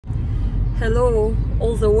Hello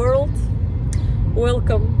all the world,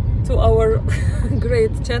 welcome to our great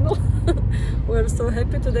channel. We're so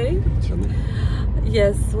happy today. Channel?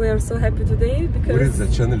 Yes, we are so happy today because where is the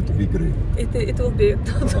channel to be great? It will be,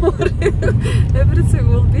 don't worry. Everything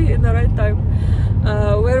will be in the right time.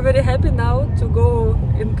 We're very happy now to go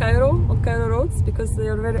in Cairo, on Cairo roads, because they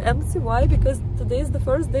are very empty. Why? Because today is the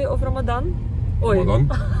first day of Ramadan. Ramadan?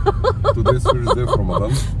 Today is first day of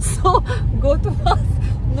Ramadan. So go to fast.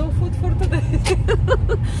 No food for today.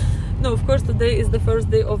 No, of course today is the first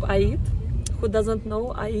day of Eid. Who doesn't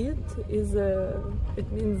know, Eid is it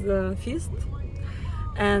means feast,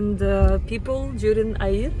 and people during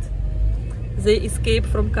Eid they escape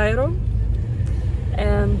from Cairo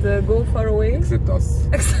and go far away. Except us.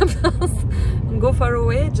 Except us. And go far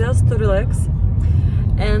away just to relax.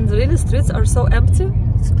 And really streets are so empty.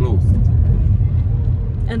 It's closed.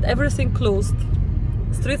 And everything closed.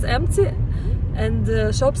 Streets empty and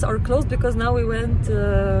shops are closed because now we went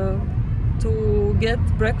to get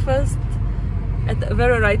breakfast at the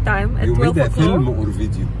very right time at 12 o'clock. You made a film or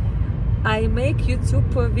video? I make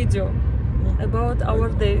YouTube video about our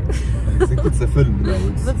day. I think it's a film now.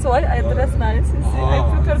 That's why I dress nice. You see,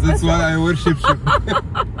 I prepared that's why I worship you.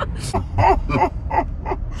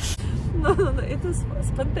 No, it is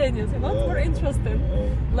spontaneous, you know, it's more interesting.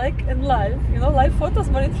 Like in live, you know, live photos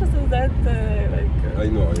more interesting than I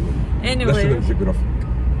know. Anyway. National Geographic.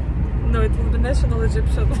 No, it will be National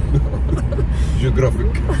Egyptian.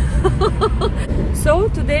 Geographic. So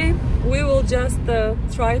today we will just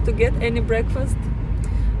try to get any breakfast,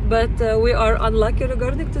 but we are unlucky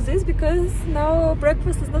regarding to this because now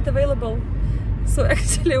breakfast is not available. So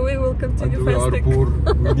actually we will continue fasting. We are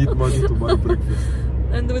poor, we need money to buy breakfast.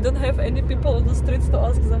 And we don't have any people on the streets to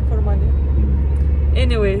ask them for money.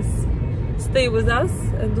 Anyways, stay with us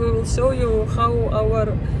and we will show you how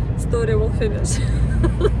our story will finish.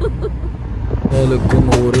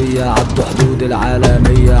 الجمهورية عدوا حدود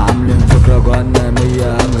العالمية عاملين فكرة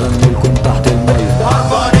جهنمية هنغني لكم تحت المية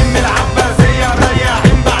هربانين من العباسية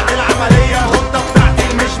مريحين بعد العملية الخطة بتاعتي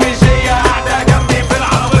المشمشية قاعدة جنبي في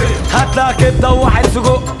العربية هاتلها كبدة وواحد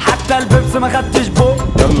سجق حتى البيبس ما خدتش بوق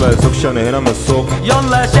يلا يا سوكش انا هنا من الصبح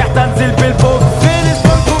يلا يا شيخ تنزل بالبوك فين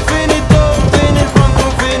الفرنكو فين الدوق فين الفرنكو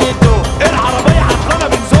فين الدوق العربية حطلنا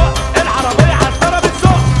بنزق العربية حطلنا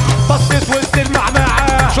بنزق بصيت وسط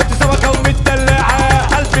المعمعة شفت سمكة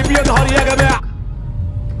ومتدلعة قلبي بينهار يا جماعة.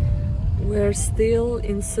 We're still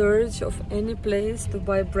in search of any place to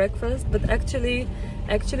buy breakfast, but actually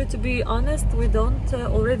to be honest, we don't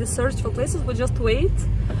already search for places, we just wait.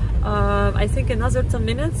 I think another 10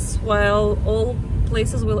 minutes while all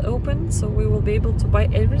places will open, so we will be able to buy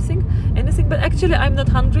anything. But actually I'm not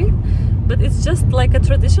hungry, but it's just like a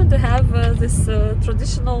tradition to have this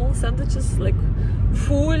traditional sandwiches like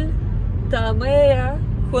fool, tamaya,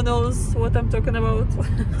 who knows what I'm talking about.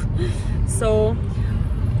 So,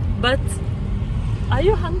 but are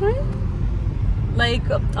you hungry? Like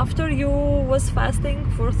after you was fasting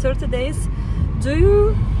for 30 days, do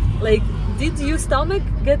you did your stomach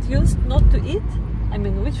get used not to eat? I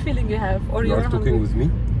mean, which feeling you have? Or you are talking with me?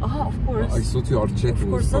 Oh, of course. I thought you are checking. Of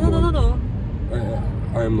course. With someone. No.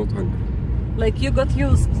 I am not hungry. Like you got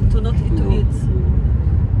used to not eat to eat.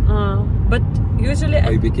 But usually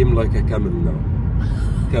I became like a camel now.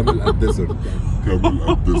 Camel at desert.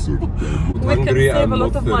 Camel at desert. We Hungry, can save I'm a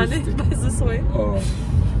lot not of money thirsty. by this way.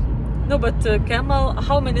 No, but camel,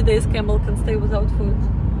 how many days camel can stay without food?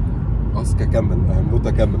 Ask a camel. I am not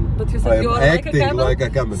a camel. But you said you are acting like a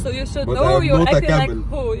camel. So you should but know you're acting like camel.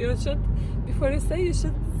 who? You should, before you say, you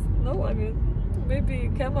should know. I mean,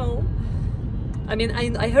 maybe camel. I mean,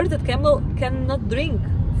 I heard that camel cannot drink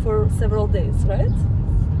for several days, right?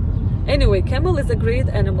 Anyway, camel is a great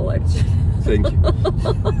animal actually. Thank you.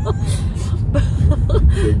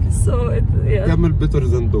 Thank you. So yeah. Camel better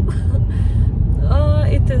than dog.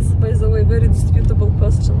 It is, by the way, very disputable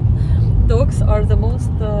question. Dogs are the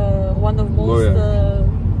most, one of most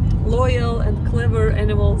loyal and clever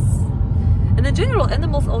animals. And in general,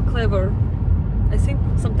 animals are clever. I think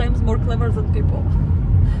sometimes more clever than people.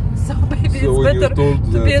 So maybe it's better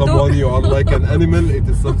to be a dog. Someone you are like an animal, it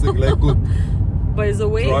is something like good. By the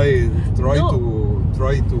way,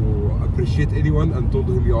 try to appreciate anyone and told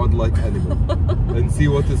him you are like animal and see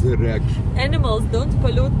what is her reaction. Animals don't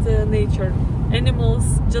pollute nature. Animals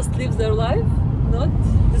just live their life, not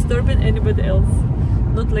disturbing anybody else,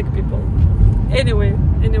 not like people. Anyway,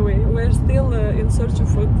 we're still in search of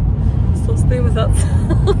food, so stay with us.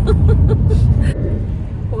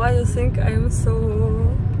 Why you think I'm so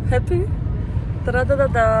happy?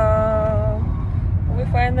 Ta-da-da-da-da! We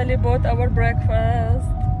finally bought our breakfast.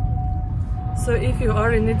 So if you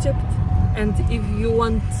are in Egypt And if you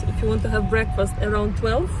want to have breakfast around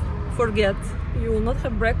 12, forget, you will not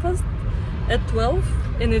have breakfast at 12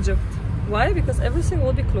 in Egypt. Why? Because everything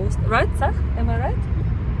will be closed, right, Sah? Am I right?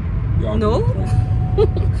 Yeah, No?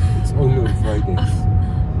 It's only on Fridays.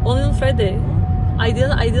 Only on Friday. I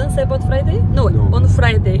didn't say about Friday. No, No. on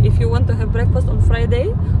Friday. If you want to have breakfast on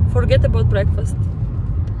Friday, forget about breakfast.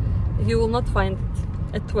 You will not find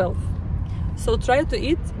it at 12. So try to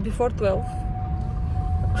eat before 12.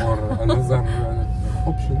 Or another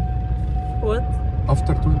option, What?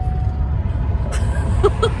 after 12.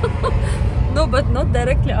 No, but not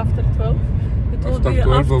directly after 12. It will After be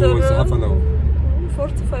 12 after was half an hour.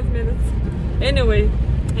 45 minutes. Anyway.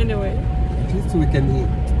 At least we can eat.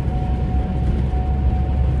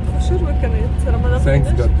 For sure we can eat. Ramadan Thanks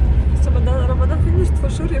finished. God. Ramadan finished. For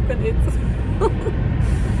sure you can eat.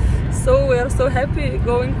 So we are so happy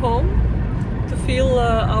going home to fill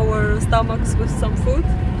our stomachs with some food.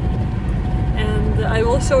 And I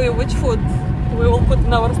will show you which food we will put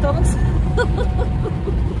in our stomachs.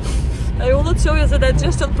 I will not show you the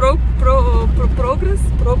digestion process,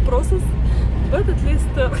 but at least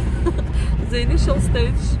the initial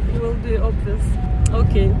stage will be obvious.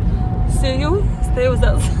 Okay, see you. Stay with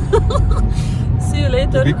us. See you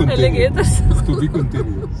later, alligators. To be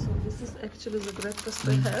continued. So this is actually the breakfast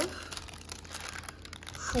we have.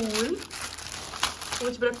 Full.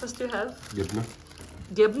 Which breakfast do you have? Gibna.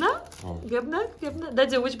 Gibna? Oh. Gibna?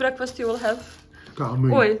 Daddy, which breakfast you will have?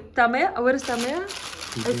 طعمية. Oi, tamea? Where is tamea?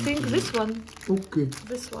 I think this one. Okay.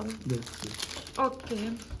 This one. That's it.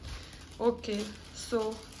 Okay. Okay.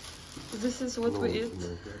 So this is what we eat.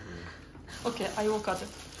 Okay, I will cut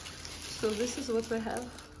it. So this is what we have.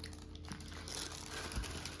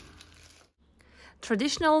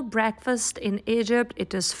 Traditional breakfast in Egypt,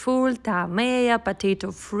 it is full tamea,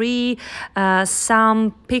 potato free,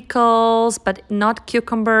 some pickles, but not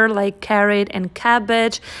cucumber, like carrot and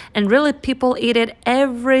cabbage. And really people eat it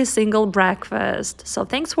every single breakfast. So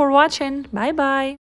thanks for watching. Bye bye.